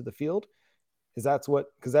translating to the field? Because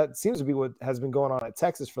that seems to be what has been going on at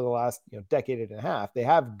Texas for the last decade and a half. They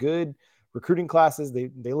have good recruiting classes.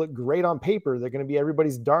 They look great on paper. They're going to be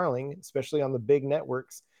everybody's darling, especially on the big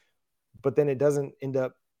networks, but then it doesn't end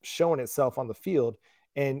up showing itself on the field.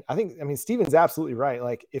 And I mean, Steven's absolutely right.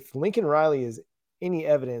 Like if Lincoln Riley is any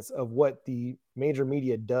evidence of what the major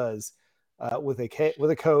media does with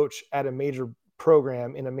a coach at a major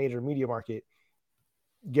program in a major media market,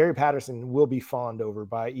 Gary Patterson will be fawned over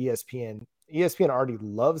by ESPN. ESPN already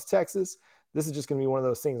loves Texas. This is just going to be one of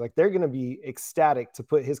those things. Like they're going to be ecstatic to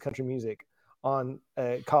put his country music on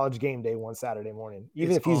a College Game Day one Saturday morning,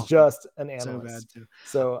 even if he's just an analyst.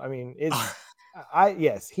 So I mean,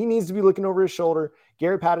 yes, he needs to be looking over his shoulder.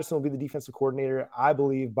 Gary Patterson will be the defensive coordinator, I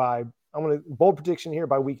believe, I'm going to bold prediction here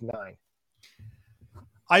by week 9.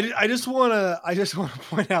 I just want to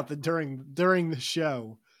point out that during the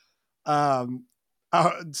show, Steven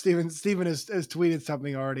has tweeted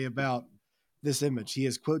something already about this image. He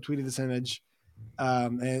has quote tweeted this image,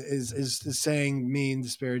 and is saying mean,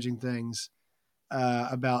 disparaging things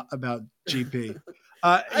about GP.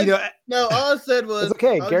 No, all I said was it's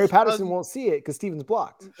okay. Gary Patterson won't see it because Steven's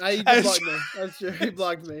blocked. He blocked me. That's true. He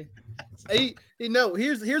blocked me. Here's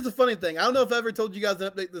the funny thing. I don't know if I ever told you guys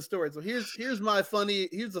to update this story. So here's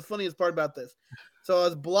the funniest part about this. So I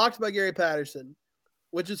was blocked by Gary Patterson,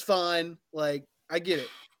 which is fine. Like I get it.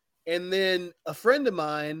 And then a friend of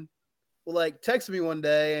mine texted me one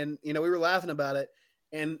day, and we were laughing about it.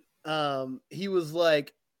 And he was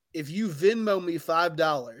like, "If you Venmo me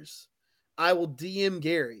 $5, I will DM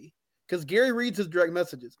Gary because Gary reads his direct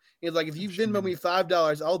messages. He's like, if you Venmo me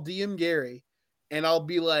 $5, I'll DM Gary and I'll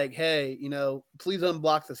be like, hey, please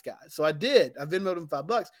unblock this guy. So I did. I Venmoed him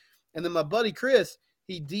 $5. And then my buddy Chris,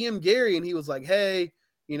 he DM'd Gary and he was like, hey,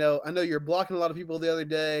 I know you're blocking a lot of people the other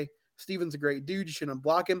day. Steven's a great dude. You should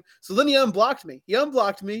unblock him. So then he unblocked me.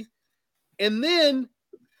 And then,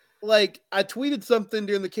 I tweeted something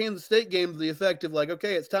during the Kansas State game to the effect of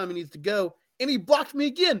okay, it's time he needs to go. And he blocked me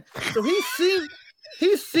again. So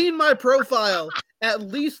he's seen my profile at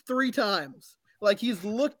least 3 times. He's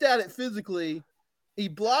looked at it physically. He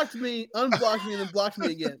blocked me, unblocked me, and then blocked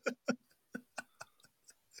me again.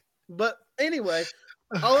 But anyway,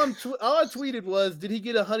 all I tweeted was, did he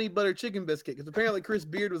get a honey butter chicken biscuit? Because apparently Chris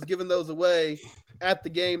Beard was giving those away at the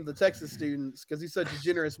game, the Texas students, because he's such a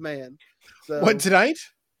generous man. So what, tonight?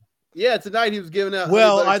 Yeah, tonight he was giving out.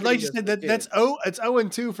 Well, I'd like to say that it's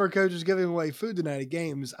 0-2 for coaches giving away food tonight at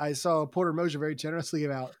games. I saw Porter Moser very generously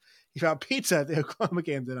give out pizza at the Oklahoma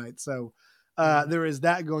game tonight. So there is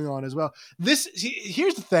that going on as well.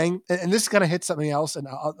 Here's the thing, and this kind of hits something else, and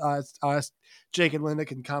I'll ask Jake and Linda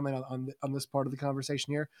can comment on this part of the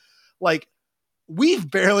conversation here. We've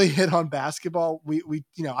barely hit on basketball. We've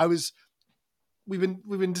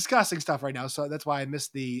been discussing stuff right now, so that's why I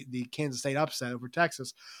missed the Kansas State upset over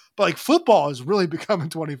Texas. But football is really becoming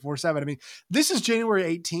 24/7. I mean, this is January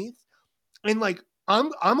 18th, and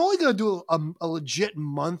I'm only going to do a legit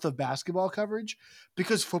month of basketball coverage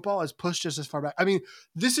because football has pushed us as far back. I mean,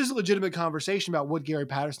 this is a legitimate conversation about what Gary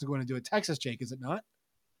Patterson is going to do at Texas, Jake, is it not?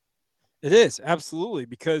 It is, absolutely,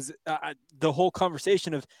 because the whole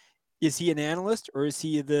conversation of, is he an analyst or is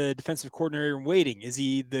he the defensive coordinator in waiting? Is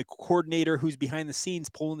he the coordinator who's behind the scenes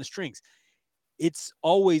pulling the strings? It's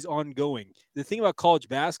always ongoing. The thing about college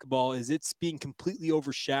basketball is it's being completely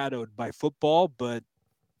overshadowed by football, but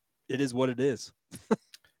it is what it is.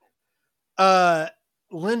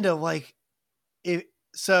 Linda,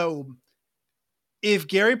 if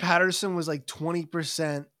Gary Patterson was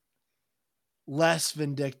 20% less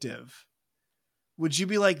vindictive, would you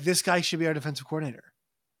be like, this guy should be our defensive coordinator?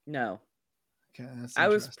 No. Okay, I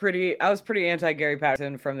was pretty anti Gary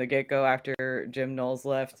Patterson from the get-go after Jim Knowles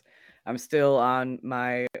left. I'm still on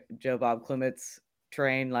my Joe Bob Clements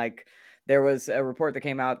train. There was a report that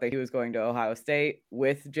came out that he was going to Ohio State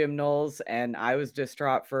with Jim Knowles, and I was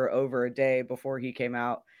distraught for over a day before he came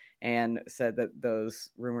out and said that those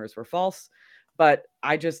rumors were false. But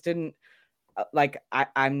I just didn't I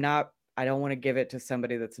don't want to give it to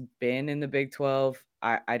somebody that's been in the Big 12.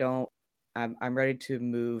 I'm ready to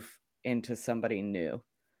move into somebody new.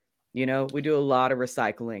 We do a lot of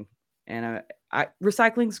recycling, and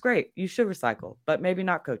recycling's great. You should recycle, but maybe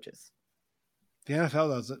not coaches. The NFL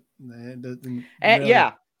does it.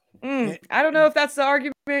 Yeah. I don't know if that's the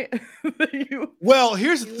argument. Well,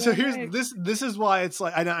 here's this is why it's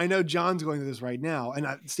I know John's going through this right now, and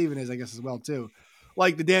Steven is, I guess, as well too.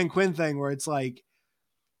 The Dan Quinn thing, where it's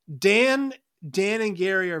Dan and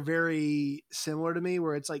Gary are very similar to me,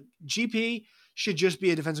 where it's GP should just be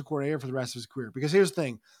a defensive coordinator for the rest of his career. Because here's the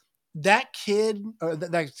thing, that kid,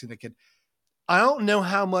 I don't know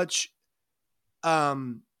how much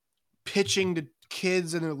pitching to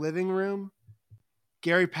kids in their living room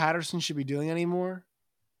Gary Patterson should be doing anymore.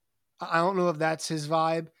 I don't know if that's his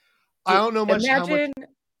vibe. I don't know much.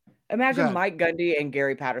 Imagine Mike Gundy and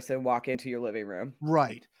Gary Patterson walk into your living room.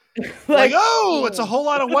 Right. It's a whole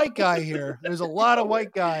lot of white guy here. There's a lot of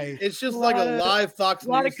white guy. It's just a live Fox News.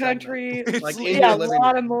 A lot of country. A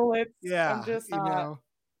lot of mullets. Yeah. I'm just a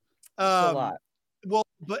lot. Well,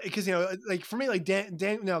 but because for me, Dan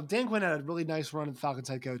Quinn had a really nice run at the Falcons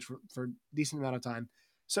head coach for a decent amount of time.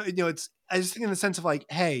 So I just think in the sense of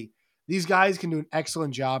hey, these guys can do an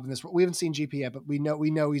excellent job in this. We haven't seen GP yet, but we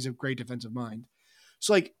know he's a great defensive mind.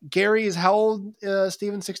 So Gary is how old?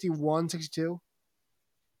 Steven, 61, 62?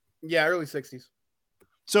 Yeah, early 60s.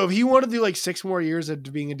 So if he wanted to do 6 more years of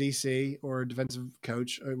being a DC or a defensive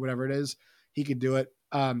coach or whatever it is, he could do it.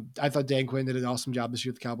 I thought Dan Quinn did an awesome job this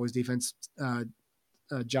year with the Cowboys defense.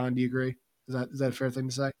 John, do you agree? Is that a fair thing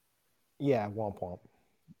to say? Yeah, womp womp.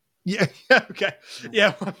 Yeah. Okay.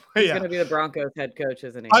 Yeah. He's going to be the Broncos head coach,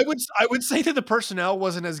 isn't he? I would say that the personnel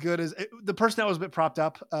wasn't as good as the personnel was a bit propped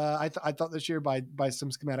up. I thought this year by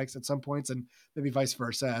some schematics at some points and maybe vice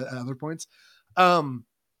versa at other points.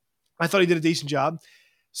 I thought he did a decent job.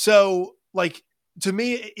 So to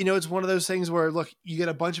me, it's one of those things where look, you get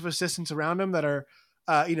a bunch of assistants around him that are,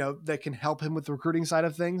 that can help him with the recruiting side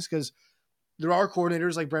of things. Cause there are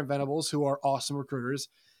coordinators like Brent Venables who are awesome recruiters.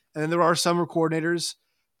 And then there are some coordinators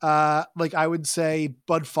Like I would say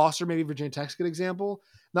Bud Foster, maybe Virginia Tech's a good example.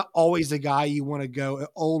 Not always the guy you want to go,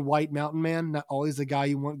 old white mountain man, not always the guy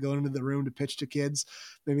you want going into the room to pitch to kids,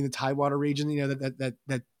 maybe in the Tidewater region,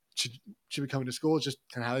 that should be coming to school. It's just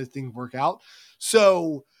kind of how these things work out.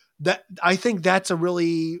 So that I think that's a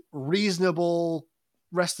really reasonable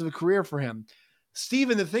rest of a career for him.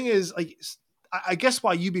 Steven, the thing is, like, I guess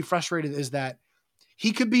why you'd be frustrated is that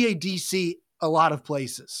he could be a DC a lot of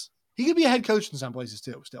places. He could be a head coach in some places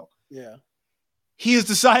too, still. Yeah. He has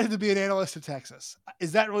decided to be an analyst at Texas.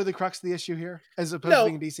 Is that really the crux of the issue here, as opposed to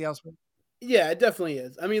being a DC elsewhere? Yeah, it definitely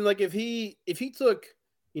is. I mean, like if he took,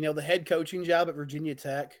 the head coaching job at Virginia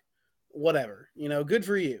Tech, whatever, good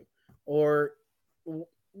for you, or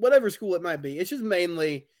whatever school it might be. It's just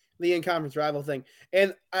mainly the in-conference rival thing.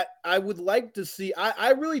 And I would like to see,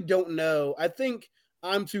 I really don't know. I think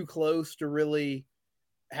I'm too close to really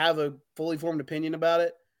have a fully formed opinion about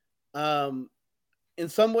it. In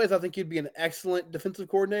some ways, I think he'd be an excellent defensive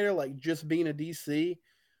coordinator, like just being a DC.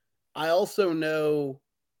 I also know,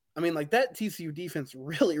 that TCU defense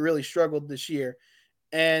really, really struggled this year.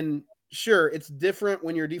 And sure, it's different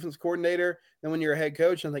when you're a defense coordinator than when you're a head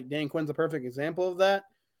coach. And I think Dan Quinn's a perfect example of that.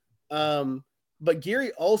 But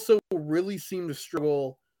Gary also really seemed to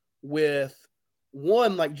struggle with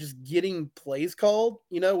one, like just getting plays called,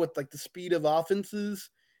 with like the speed of offenses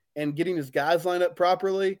and getting his guys lined up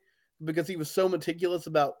properly, because he was so meticulous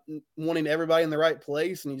about wanting everybody in the right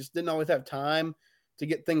place, and he just didn't always have time to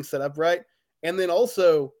get things set up right. And then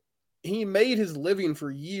also he made his living for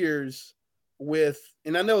years with,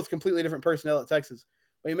 and I know it's completely different personnel at Texas,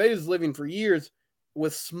 but he made his living for years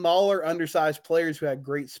with smaller, undersized players who had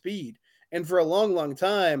great speed. And for a long, long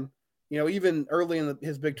time, even early in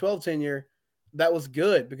his Big 12 tenure, that was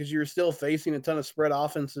good because you were still facing a ton of spread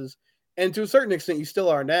offenses. And to a certain extent, you still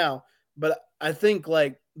are now. But I think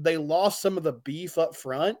like they lost some of the beef up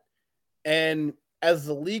front. And as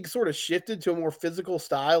the league sort of shifted to a more physical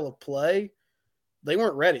style of play, they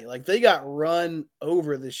weren't ready. Like they got run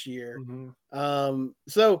over this year. Mm-hmm.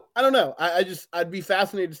 So I don't know. I'd be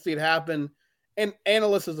fascinated to see it happen. And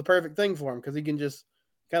analyst is the perfect thing for him because he can just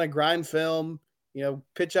kind of grind film,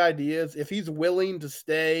 pitch ideas. If he's willing to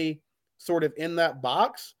stay sort of in that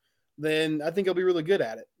box, then I think he'll be really good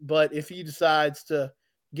at it. But if he decides to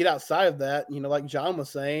get outside of that, like John was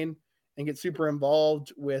saying, and get super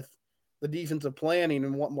involved with the defensive planning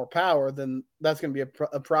and want more power, then that's going to be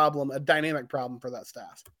a problem, a dynamic problem for that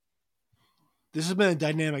staff. This has been a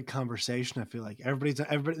dynamic conversation. I feel like everybody.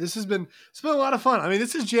 It's been a lot of fun. I mean,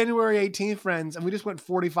 this is January 18th, friends, and we just went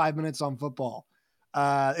 45 minutes on football.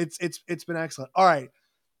 It's been excellent. All right.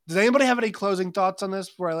 Does anybody have any closing thoughts on this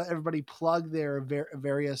before I let everybody plug their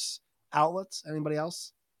various outlets? Anybody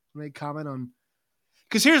else make comment on?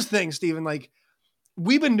 Because here's the thing, Steven, like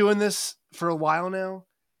we've been doing this for a while now,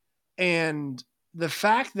 and the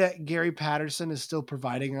fact that Gary Patterson is still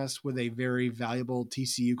providing us with a very valuable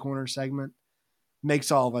TCU corner segment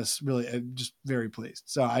makes all of us really just very pleased.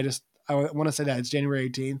 So I want to say that it's January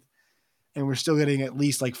 18th. And we're still getting at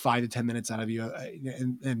least like 5 to 10 minutes out of you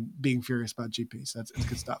and being furious about GP. So it's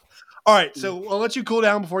good stuff. All right. So I'll let you cool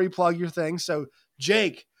down before you plug your thing. So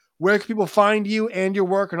Jake, where can people find you and your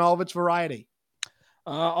work and all of its variety?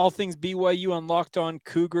 All things BYU on Locked On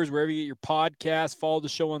Cougars, wherever you get your podcast. Follow the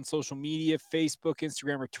show on social media, Facebook,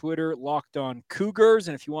 Instagram, or Twitter, Locked On Cougars.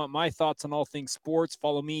 And if you want my thoughts on all things sports,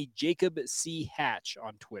 follow me, Jacob C. Hatch,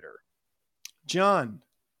 on Twitter. John.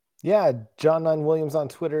 Yeah, John 9 Williams on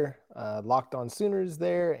Twitter, Locked On Sooners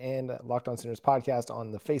there, and Locked On Sooners podcast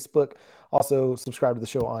on the Facebook. Also, subscribe to the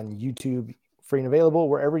show on YouTube, free and available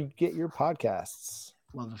wherever you get your podcasts.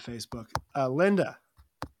 Love the Facebook. Linda.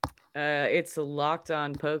 It's Locked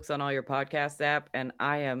On Pokes on all your podcast app, and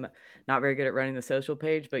I am not very good at running the social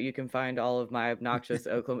page, but you can find all of my obnoxious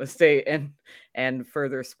Oklahoma State and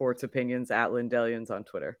further sports opinions at Lindellians on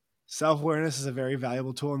Twitter. Self-awareness is a very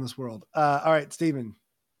valuable tool in this world. All right, Steven.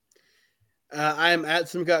 I am at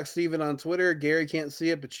Simcox Steven on Twitter. Gary can't see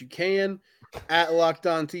it, but you can. At Locked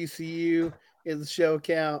On TCU is the show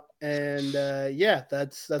account. And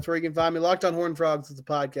that's where you can find me. Locked On Horned Frogs is the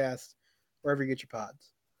podcast, wherever you get your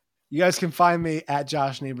pods. You guys can find me at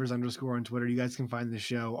Josh Neighbors _ on Twitter. You guys can find the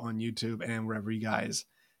show on YouTube and wherever you guys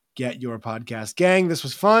get your podcast. Gang, this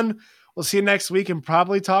was fun. We'll see you next week and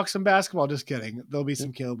probably talk some basketball. Just kidding. There'll be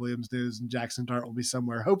some Caleb Williams news and Jackson Dart will be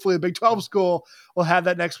somewhere. Hopefully a Big 12 school will have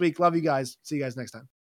that next week. Love you guys. See you guys next time.